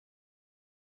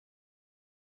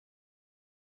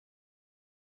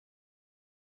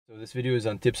So this video is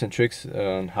on tips and tricks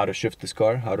on how to shift this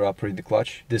car, how to operate the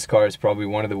clutch. This car is probably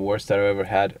one of the worst that I've ever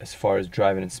had as far as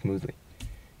driving it smoothly.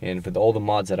 And with all the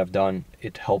mods that I've done,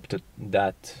 it helped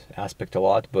that aspect a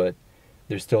lot, but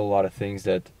there's still a lot of things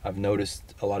that I've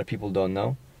noticed a lot of people don't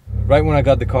know. Right when I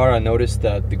got the car, I noticed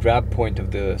that the grab point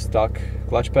of the stock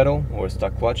clutch pedal or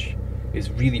stock clutch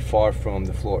is really far from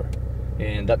the floor.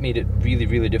 And that made it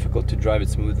really difficult to drive it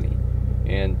smoothly.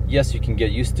 And yes, you can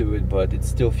get used to it, but it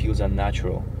still feels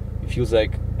unnatural. It feels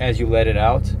like as you let it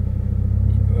out,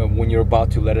 when you're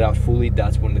about to let it out fully,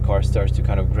 that's when the car starts to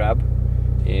kind of grab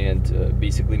and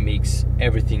basically makes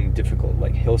everything difficult,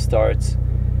 like hill starts,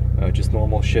 just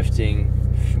normal shifting,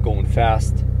 going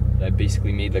fast. I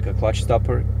basically made like a clutch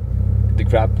stopper. The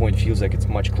grab point feels like it's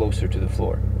much closer to the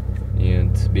floor,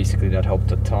 and basically that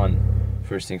helped a ton.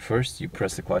 First thing first, you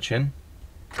press the clutch in,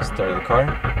 start the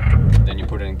car, then you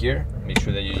put it in gear, make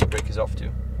sure that your brake is off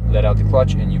too. Let out the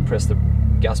clutch and you press the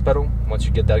gas pedal. Once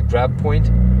you get that grab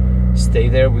point, stay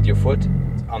there with your foot.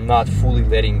 I'm not fully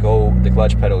letting go the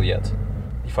clutch pedal yet.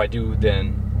 If I do,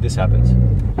 then this happens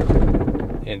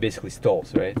and basically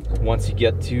stalls, right? Once you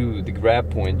get to the grab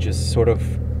point, just sort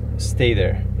of stay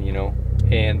there, you know,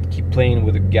 and keep playing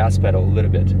with the gas pedal a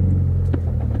little bit.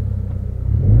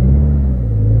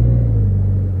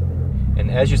 And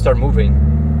as you start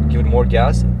moving, give it more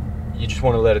gas. You just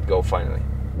want to let it go finally.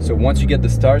 So once you get the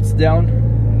starts down,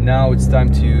 now it's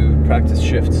time to practice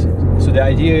shifts. So the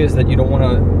idea is that you don't want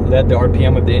to let the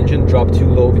RPM of the engine drop too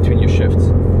low between your shifts.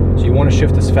 So you want to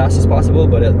shift as fast as possible,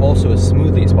 but also as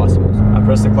smoothly as possible. I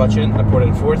press the clutch in, I put it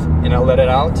in fourth, and I let it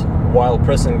out while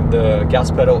pressing the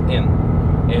gas pedal in.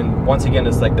 And once again,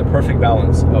 it's like the perfect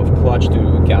balance of clutch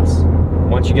to gas.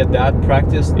 Once you get that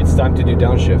practice, it's time to do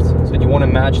downshift. So you want to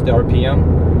match the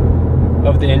RPM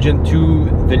of the engine to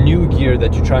the new gear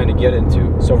that you're trying to get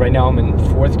into. So right now I'm in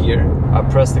fourth gear. I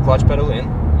press the clutch pedal in,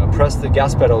 I press the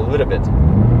gas pedal a little bit.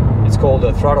 It's called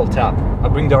a throttle tap. I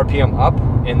bring the RPM up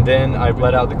and then I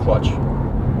let out the clutch.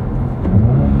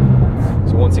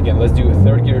 So once again, let's do a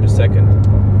third gear to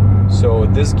second. So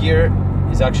this gear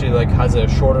is actually like has a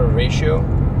shorter ratio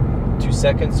to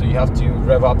second, so you have to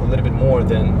rev up a little bit more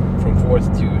than from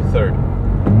fourth to third.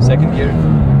 Second gear.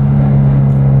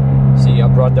 See, I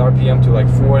brought the RPM to like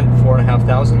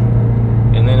 4,500,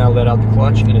 and then I let out the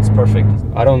clutch and it's perfect.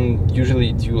 I don't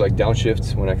usually do like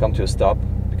downshifts when I come to a stop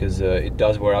because it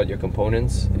does wear out your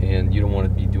components and you don't want to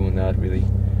be doing that really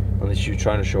unless you're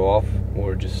trying to show off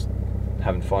or just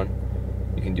having fun.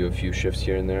 You can do a few shifts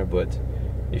here and there, but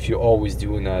if you're always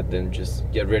doing that, then just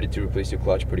get ready to replace your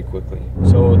clutch pretty quickly.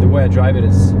 So the way I drive it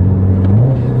is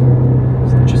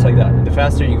just like that. The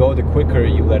faster you go, the quicker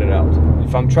you let it out.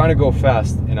 If I'm trying to go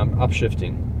fast and I'm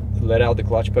upshifting, let out the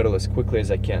clutch pedal as quickly as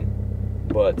I can.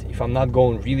 But if I'm not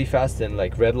going really fast and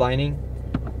like redlining,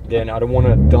 then I don't want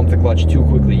to dump the clutch too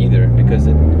quickly either, because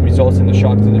it results in the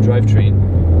shock to the drivetrain.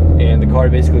 And the car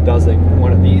basically does like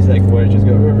one of these, like where it just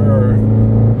goes.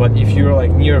 But if you're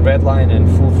like near a red line and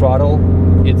full throttle,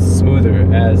 it's smoother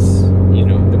as, you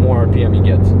know, the more RPM you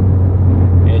get.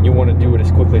 And you want to do it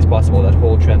as quickly as possible, that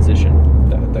whole transition,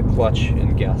 the clutch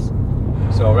and gas.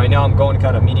 So right now I'm going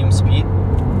kind of medium speed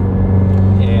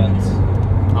and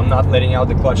I'm not letting out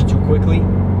the clutch too quickly.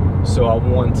 So I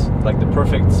want like the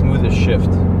perfect smoothest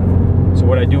shift. So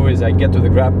what I do is I get to the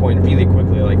grab point really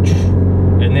quickly, like,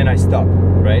 and then I stop,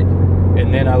 right?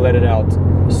 And then I let it out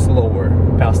slower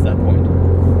past that point.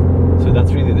 So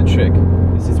that's really the trick.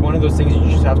 This is one of those things you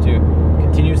just have to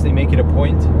continuously make it a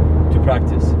point to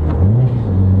practice.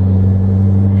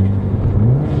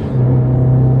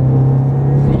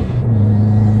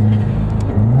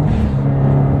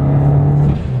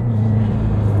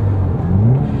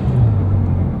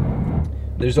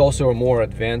 There's also a more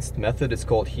advanced method. It's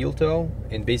called heel toe,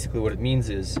 and basically what it means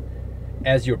is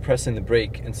as you're pressing the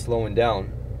brake and slowing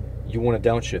down, you want to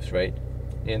downshift, right?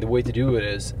 And the way to do it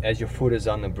is as your foot is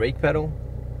on the brake pedal,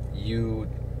 you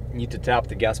need to tap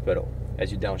the gas pedal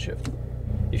as you downshift.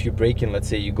 If you're braking, let's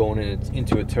say you're going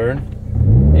into a turn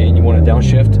and you want to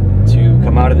downshift to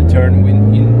come out of the turn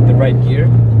in the right gear,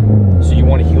 so you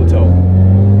want to heel toe.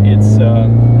 It's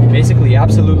basically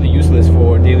absolutely useless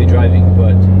for daily driving,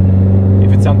 but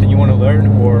if it's something you want to learn,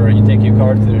 or you take your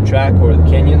car to the track or the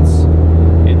canyons,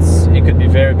 it could be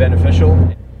very beneficial.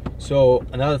 So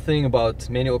another thing about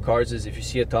manual cars is if you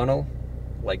see a tunnel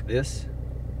like this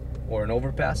or an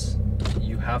overpass,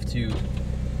 you have to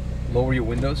lower your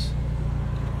windows,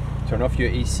 turn off your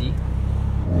AC.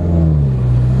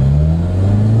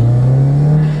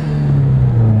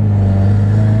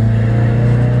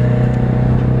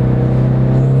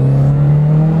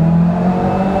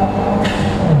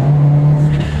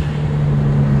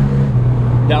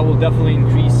 definitely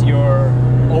increase your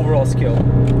overall skill.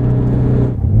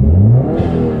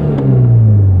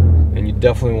 And you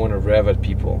definitely want to rev at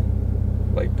people,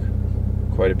 like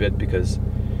quite a bit, because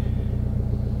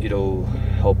it'll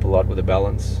help a lot with the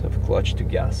balance of clutch to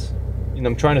gas. And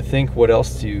I'm trying to think what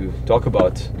else to talk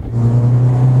about.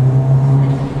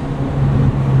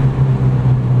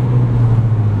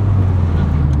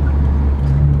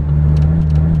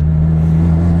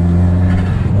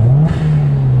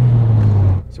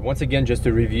 So once again, just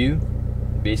to review,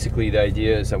 basically the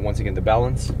idea is that once again the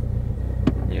balance,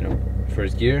 you know,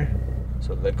 first gear,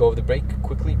 so let go of the brake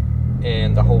quickly,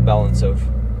 and the whole balance of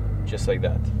just like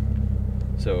that.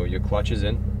 So your clutch is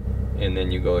in, and then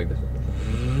you go like this,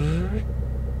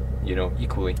 you know,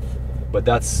 equally. But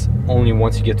that's only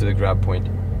once you get to the grab point.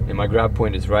 And my grab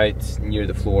point is right near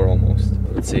the floor almost.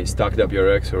 Let's say stock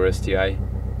WRX or STI,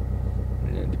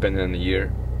 depending on the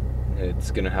year,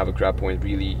 it's gonna have a grab point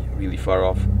really far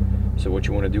off. So what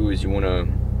you wanna do is you wanna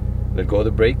let go of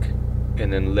the brake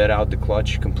and then let out the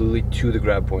clutch completely to the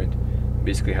grab point.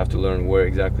 Basically have to learn where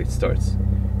exactly it starts,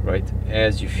 right?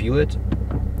 As you feel it,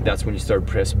 that's when you start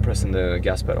pressing the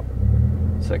gas pedal.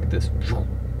 It's like this,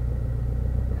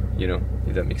 you know,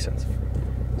 if that makes sense.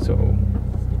 So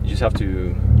you just have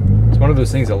to, it's one of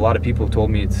those things, a lot of people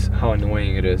told me it's how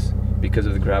annoying it is because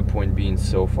of the grab point being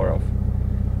so far off.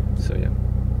 So yeah,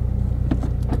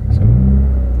 so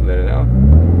let it out,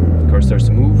 the car starts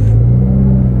to move,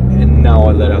 and now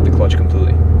I let out the clutch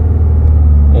completely.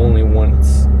 Only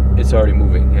once it's already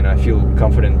moving, and I feel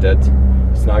confident that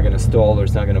it's not gonna stall, or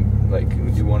it's not gonna like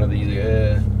do one of these,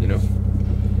 you know.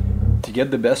 To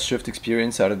get the best shift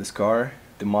experience out of this car,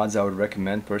 the mods I would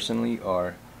recommend personally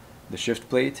are the shift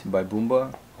plate by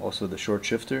Boomba, also the short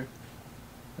shifter,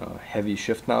 heavy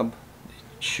shift knob.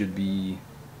 It should be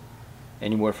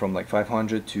anywhere from like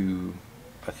 500 to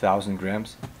 1,000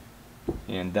 grams,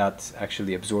 and that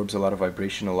actually absorbs a lot of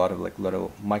vibration, a lot of like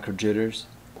little micro jitters.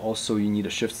 Also you need a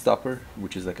shift stopper,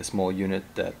 which is like a small unit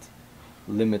that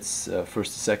limits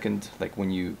first to second. Like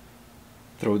when you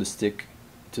throw the stick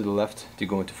to the left to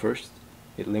go into first,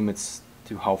 it limits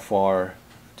to how far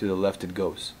to the left it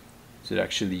goes. So it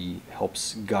actually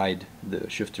helps guide the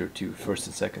shifter to first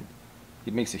and second.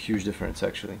 It makes a huge difference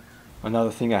actually.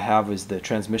 Another thing I have is the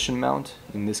transmission mount.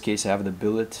 In this case I have the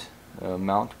billet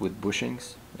mount with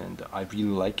bushings, and I really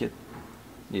like it.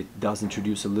 It does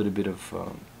introduce a little bit of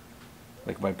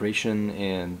like vibration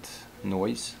and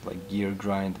noise, like gear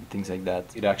grind and things like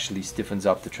that. It actually stiffens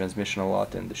up the transmission a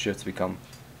lot, and the shifts become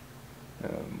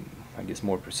I guess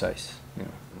more precise, you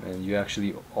know, and you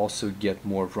actually also get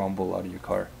more rumble out of your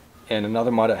car. And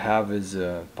another mod I have is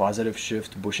a positive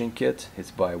shift bushing kit.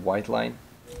 It's by White Line.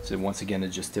 So once again, it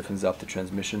just stiffens up the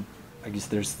transmission. I guess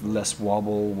there's less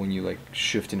wobble when you like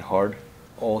shift in hard.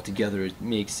 Altogether,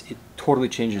 it totally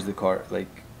changes the car.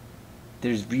 Like,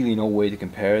 there's really no way to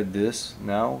compare this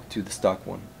now to the stock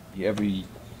one. Every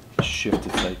shift,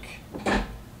 it's like,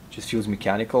 just feels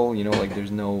mechanical, you know, like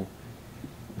there's no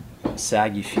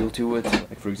saggy feel to it.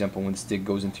 Like for example, when the stick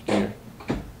goes into gear,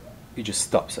 it just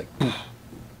stops like poof.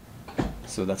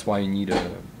 So that's why you need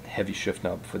a heavy shift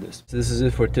knob for this. So this is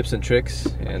it for tips and tricks,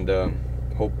 and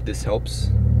hope this helps.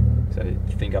 I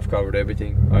think I've covered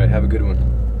everything. Alright, have a good one.